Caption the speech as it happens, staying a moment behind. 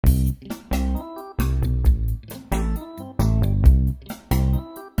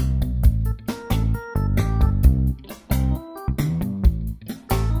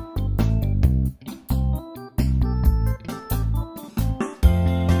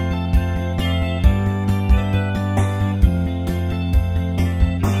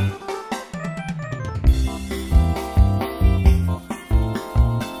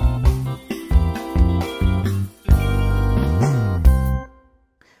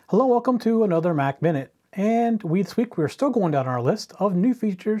Hello, welcome to another Mac Minute. And this week we're still going down our list of new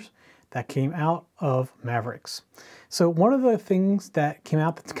features that came out of Mavericks. So one of the things that came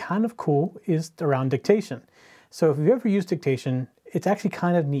out that's kind of cool is around dictation. So if you've ever used dictation, it's actually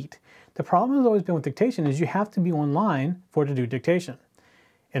kind of neat. The problem has always been with dictation is you have to be online for it to do dictation.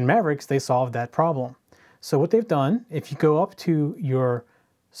 In Mavericks, they solved that problem. So what they've done, if you go up to your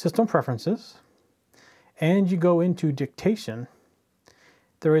system preferences and you go into dictation,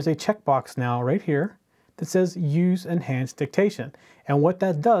 there is a checkbox now right here that says use enhanced dictation. And what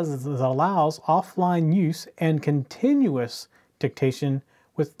that does is it allows offline use and continuous dictation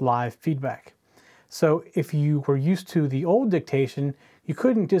with live feedback. So if you were used to the old dictation, you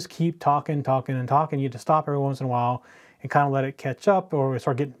couldn't just keep talking. You had to stop every once in a while and kind of let it catch up or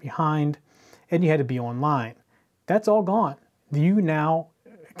start getting behind, and you had to be online. That's all gone. You now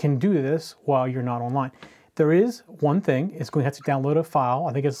can do this while you're not online. There is one thing, it's going to have to download a file.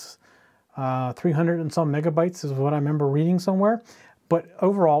 I think it's 300 and some megabytes is what I remember reading somewhere. But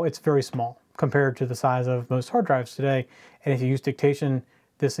overall, it's very small compared to the size of most hard drives today. And if you use dictation,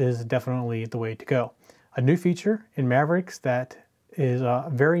 this is definitely the way to go. A new feature in Mavericks that is a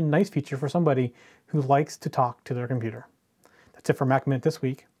very nice feature for somebody who likes to talk to their computer. That's it for Mac Minute this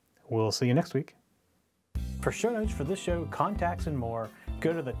week. We'll see you next week. For show notes for this show, contacts, and more,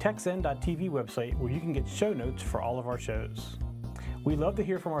 go to the techzen.tv website where you can get show notes for all of our shows. We love to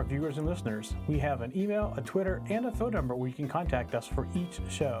hear from our viewers and listeners. We have an email, a Twitter, and a phone number where you can contact us for each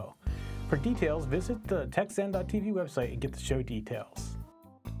show. For details, visit the techzen.tv website and get the show details.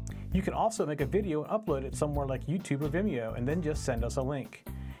 You can also make a video and upload it somewhere like YouTube or Vimeo and then just send us a link.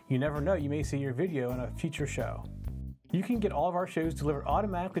 You never know, you may see your video in a future show. You can get all of our shows delivered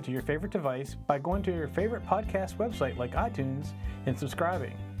automatically to your favorite device by going to your favorite podcast website like iTunes and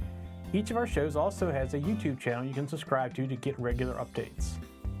subscribing. Each of our shows also has a YouTube channel you can subscribe to get regular updates.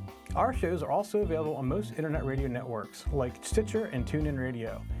 Our shows are also available on most internet radio networks like Stitcher and TuneIn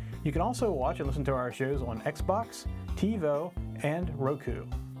Radio. You can also watch and listen to our shows on Xbox, TiVo, and Roku.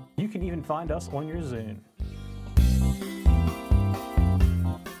 You can even find us on your Zune.